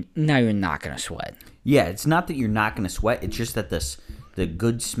 hey, now you're not going to sweat. Yeah, it's not that you're not going to sweat. It's just that the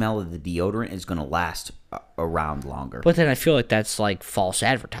good smell of the deodorant is going to last around longer. But then I feel like that's like false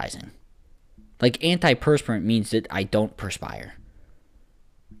advertising. Like antiperspirant means that I don't perspire.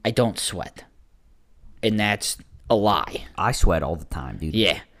 I don't sweat. And that's a lie. I sweat all the time, dude.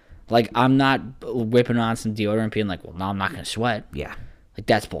 Yeah. Like, I'm not whipping on some deodorant being like, well, no, I'm not going to sweat. Yeah. Like,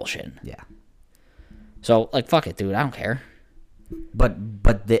 that's bullshit. Yeah. So, like, fuck it, dude. I don't care. But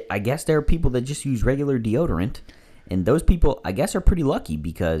I guess there are people that just use regular deodorant, and those people, I guess, are pretty lucky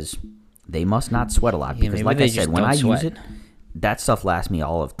because they must not sweat a lot. Yeah, Because, like I said, when I use it, sweat. that stuff lasts me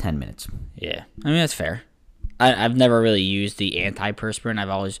all of 10 minutes. Yeah. I mean, that's fair. I've never really used the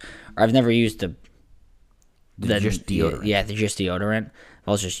antiperspirant. I've never used the just deodorant. Yeah, the just deodorant. I've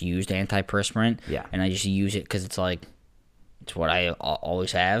always just used antiperspirant. Yeah. And I just use it because it's like, it's what I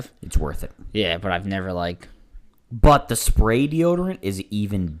always have. It's worth it. Yeah, but I've never like. But the spray deodorant is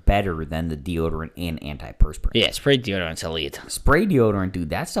even better than the deodorant and antiperspirant. Yeah, spray deodorant's elite. Spray deodorant,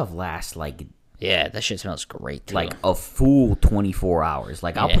 dude, that stuff lasts like Yeah, that shit smells great too. like a full 24 hours.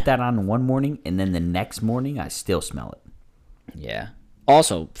 Like, I'll Yeah. put that on one morning, and then the next morning, I still smell it. Yeah.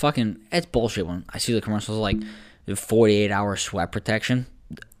 Also, fucking, it's bullshit when I see the commercials like 48-hour sweat protection.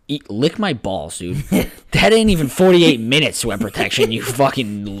 Lick my balls, dude. That ain't even 48 minutes sweat protection, you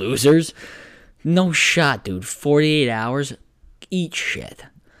fucking losers. No shot, dude. 48 hours? Eat shit.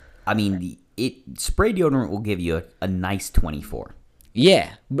 I mean, spray deodorant will give you a nice 24.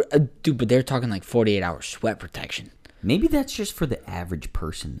 Yeah. But they're talking like 48-hour sweat protection. Maybe that's just for the average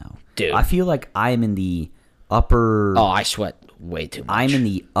person, though. Dude. I feel like I'm in the upper... Oh, I sweat way too much. I'm in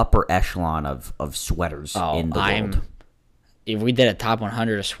the upper echelon of sweaters in the world. If we did a top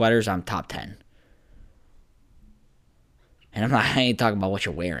 100 of sweaters, I'm top 10. And I ain't talking about what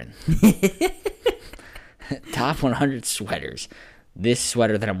you're wearing. Top 100 sweaters. This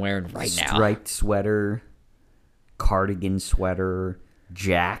sweater that I'm wearing right now. Striped sweater, cardigan sweater,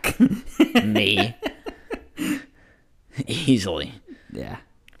 Jack. Me. Easily. Yeah.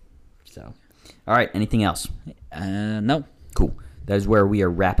 So, all right. Anything else? No. Cool. That is where we are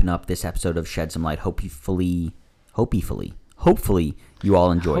wrapping up this episode of Shed Some Light. Hopefully, you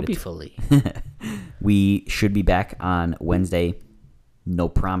all enjoyed it. Hopefully. We should be back on Wednesday. No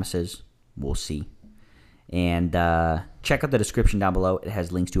promises. We'll see. And check out the description down below. It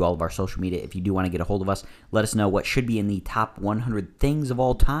has links to all of our social media. If you do want to get a hold of us, let us know what should be in the top 100 things of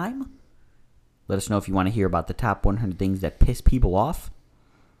all time. Let us know if you want to hear about the top 100 things that piss people off.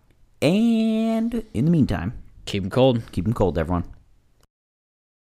 And in the meantime, Keep them cold. Keep them cold, everyone.